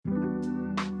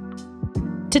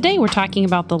Today we're talking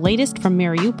about the latest from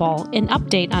Mariupol, an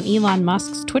update on Elon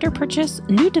Musk's Twitter purchase,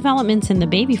 new developments in the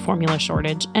baby formula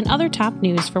shortage, and other top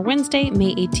news for Wednesday,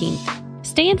 May 18th.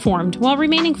 Stay informed while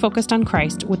remaining focused on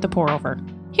Christ with the pour-over.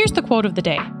 Here's the quote of the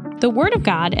day. The Word of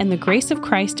God and the grace of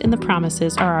Christ in the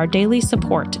promises are our daily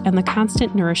support and the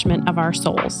constant nourishment of our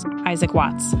souls. Isaac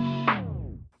Watts.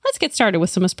 Let's get started with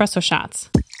some espresso shots.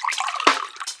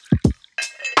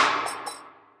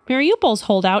 Mariupol's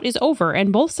holdout is over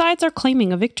and both sides are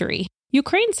claiming a victory.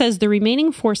 Ukraine says the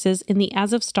remaining forces in the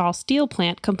Azovstal steel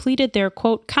plant completed their,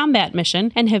 quote, combat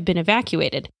mission and have been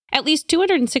evacuated. At least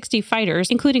 260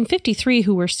 fighters, including 53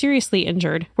 who were seriously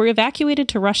injured, were evacuated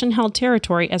to Russian-held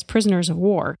territory as prisoners of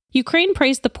war. Ukraine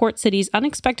praised the port city's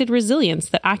unexpected resilience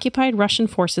that occupied Russian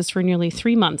forces for nearly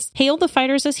 3 months, hailed the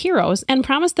fighters as heroes, and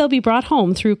promised they'll be brought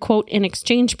home through, quote, an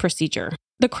exchange procedure.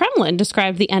 The Kremlin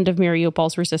described the end of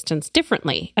Mariupol's resistance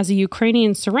differently, as a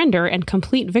Ukrainian surrender and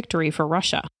complete victory for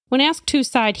Russia. When asked whose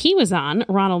side he was on,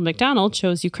 Ronald McDonald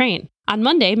chose Ukraine. On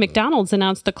Monday, McDonald's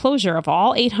announced the closure of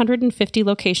all 850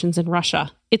 locations in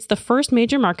Russia. It's the first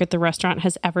major market the restaurant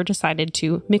has ever decided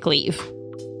to McLeave.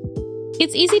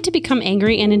 It's easy to become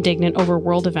angry and indignant over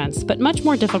world events, but much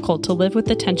more difficult to live with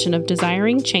the tension of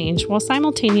desiring change while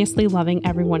simultaneously loving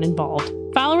everyone involved.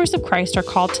 Followers of Christ are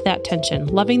called to that tension,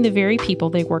 loving the very people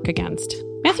they work against.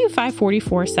 Matthew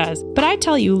 5:44 says, "But I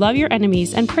tell you, love your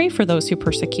enemies and pray for those who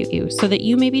persecute you, so that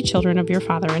you may be children of your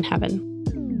Father in heaven."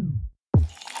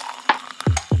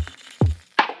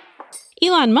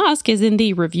 Elon Musk is in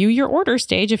the review your order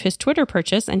stage of his Twitter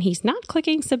purchase, and he's not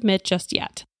clicking submit just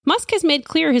yet. Musk has made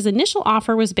clear his initial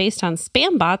offer was based on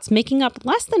spam bots making up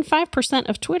less than 5%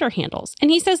 of Twitter handles, and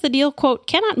he says the deal, quote,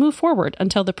 cannot move forward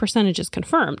until the percentage is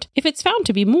confirmed. If it's found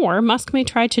to be more, Musk may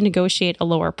try to negotiate a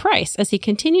lower price as he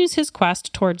continues his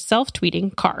quest towards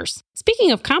self-tweeting cars. Speaking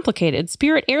of complicated,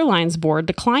 Spirit Airlines board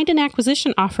declined an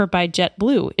acquisition offer by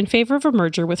JetBlue in favor of a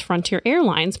merger with Frontier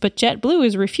Airlines, but JetBlue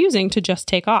is refusing to just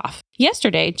take off.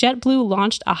 Yesterday, JetBlue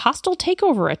launched a hostile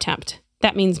takeover attempt.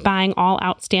 That means buying all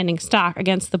outstanding stock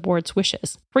against the board's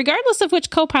wishes. Regardless of which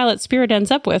co-pilot Spirit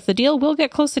ends up with, the deal will get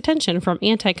close attention from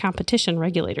anti-competition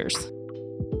regulators.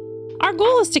 Our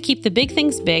goal is to keep the big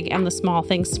things big and the small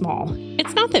things small.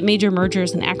 It's not that major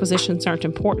mergers and acquisitions aren't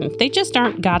important, they just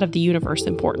aren't God of the universe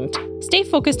important. Stay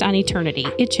focused on eternity,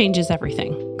 it changes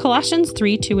everything. Colossians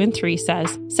 3:2 and 3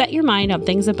 says, "Set your mind on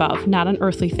things above, not on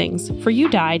earthly things, for you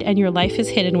died and your life is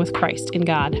hidden with Christ in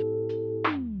God."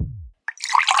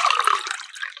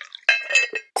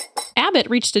 Abbott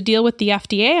reached a deal with the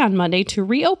FDA on Monday to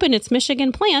reopen its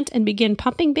Michigan plant and begin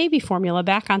pumping baby formula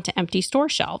back onto empty store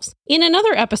shelves. In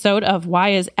another episode of Why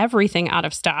Is Everything Out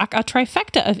of Stock, a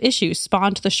trifecta of issues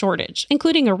spawned the shortage,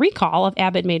 including a recall of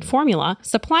Abbott-made formula,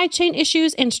 supply chain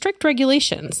issues, and strict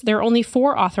regulations. There are only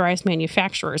 4 authorized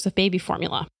manufacturers of baby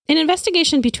formula. An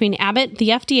investigation between Abbott,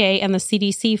 the FDA, and the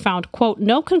CDC found, quote,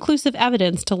 no conclusive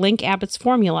evidence to link Abbott's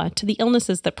formula to the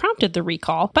illnesses that prompted the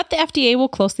recall, but the FDA will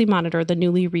closely monitor the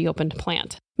newly reopened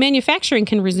plant. Manufacturing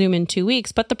can resume in 2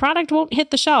 weeks, but the product won't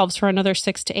hit the shelves for another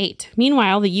 6 to 8.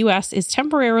 Meanwhile, the U.S. is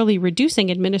temporarily reducing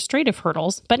administrative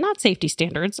hurdles, but not safety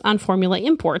standards, on formula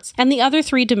imports, and the other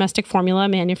 3 domestic formula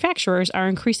manufacturers are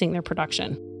increasing their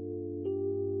production.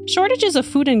 Shortages of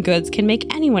food and goods can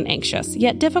make anyone anxious,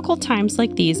 yet difficult times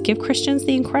like these give Christians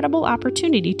the incredible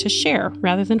opportunity to share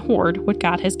rather than hoard what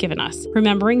God has given us,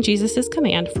 remembering Jesus'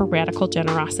 command for radical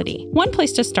generosity. One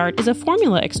place to start is a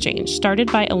formula exchange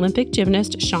started by Olympic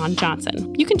gymnast Shawn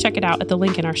Johnson. You can check it out at the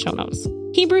link in our show notes.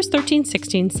 Hebrews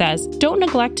 13:16 says, "Don't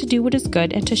neglect to do what is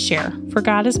good and to share, for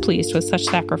God is pleased with such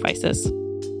sacrifices."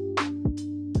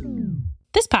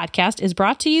 This podcast is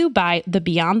brought to you by the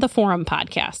Beyond the Forum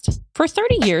podcast. For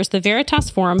 30 years, the Veritas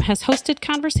Forum has hosted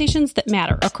conversations that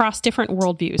matter across different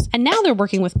worldviews, and now they're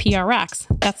working with PRX,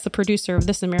 that's the producer of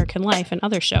This American Life and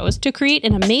other shows, to create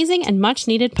an amazing and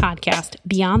much-needed podcast,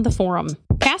 Beyond the Forum.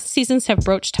 Past seasons have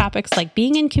broached topics like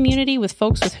being in community with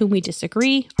folks with whom we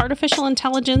disagree, artificial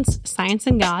intelligence, science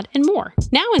and God, and more.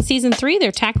 Now in Season 3,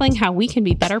 they're tackling how we can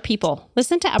be better people.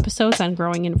 Listen to episodes on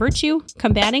growing in virtue,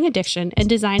 combating addiction, and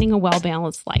designing a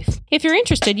well-balanced life. If you're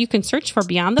interested, you can search for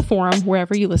Beyond the Forum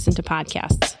wherever you listen to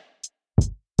podcasts.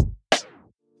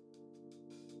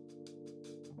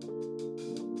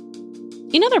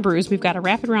 In other brews, we've got a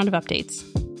rapid round of updates.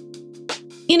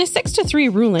 In a 6-3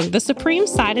 ruling, the Supreme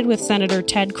sided with Senator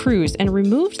Ted Cruz and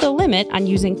removed the limit on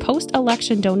using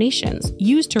post-election donations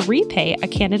used to repay a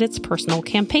candidate's personal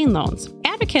campaign loans.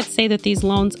 Advocates say that these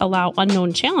loans allow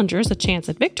unknown challengers a chance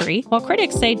at victory, while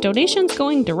critics say donations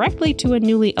going directly to a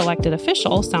newly elected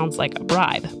official sounds like a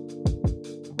bribe.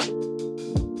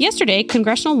 Yesterday,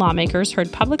 congressional lawmakers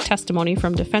heard public testimony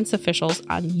from defense officials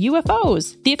on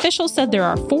UFOs. The officials said there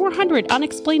are 400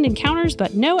 unexplained encounters,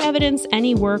 but no evidence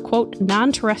any were, quote,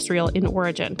 non-terrestrial in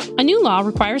origin. A new law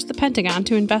requires the Pentagon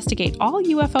to investigate all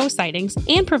UFO sightings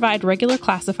and provide regular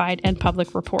classified and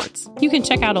public reports. You can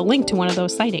check out a link to one of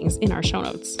those sightings in our show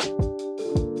notes.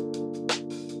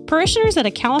 Parishioners at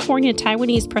a California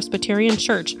Taiwanese Presbyterian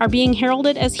church are being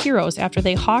heralded as heroes after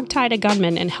they hogtied a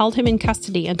gunman and held him in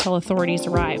custody until authorities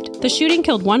arrived. The shooting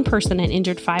killed one person and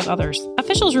injured 5 others.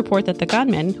 Officials report that the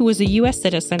gunman, who was a U.S.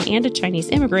 citizen and a Chinese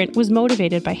immigrant, was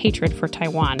motivated by hatred for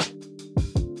Taiwan.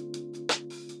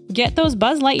 Get those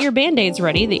Buzz Lightyear Band-Aids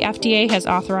ready. The FDA has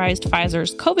authorized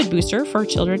Pfizer's COVID booster for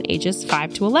children ages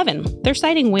 5 to 11. They're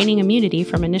citing waning immunity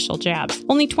from initial jabs.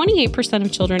 Only 28%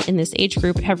 of children in this age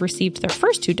group have received their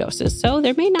first 2 doses, so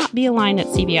there may not be a line at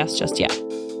CVS just yet.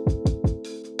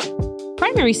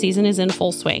 Primary season is in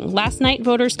full swing. Last night,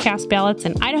 voters cast ballots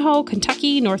in Idaho,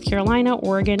 Kentucky, North Carolina,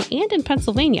 Oregon, and in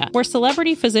Pennsylvania, where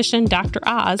celebrity physician Dr.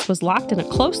 Oz was locked in a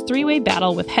close 3-way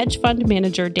battle with hedge fund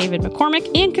manager David McCormick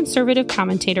and conservative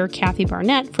commentator Kathy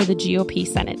Barnett for the GOP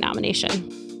Senate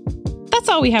nomination. That's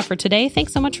all we have for today.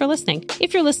 Thanks so much for listening.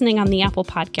 If you're listening on the Apple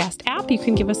Podcast app, you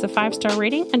can give us a 5-star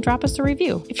rating and drop us a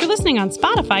review. If you're listening on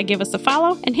Spotify, give us a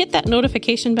follow and hit that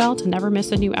notification bell to never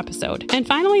miss a new episode. And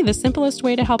finally, the simplest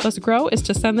way to help us grow is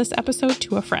to send this episode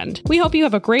to a friend. We hope you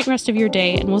have a great rest of your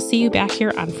day, and we'll see you back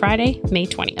here on Friday, May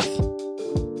 20th.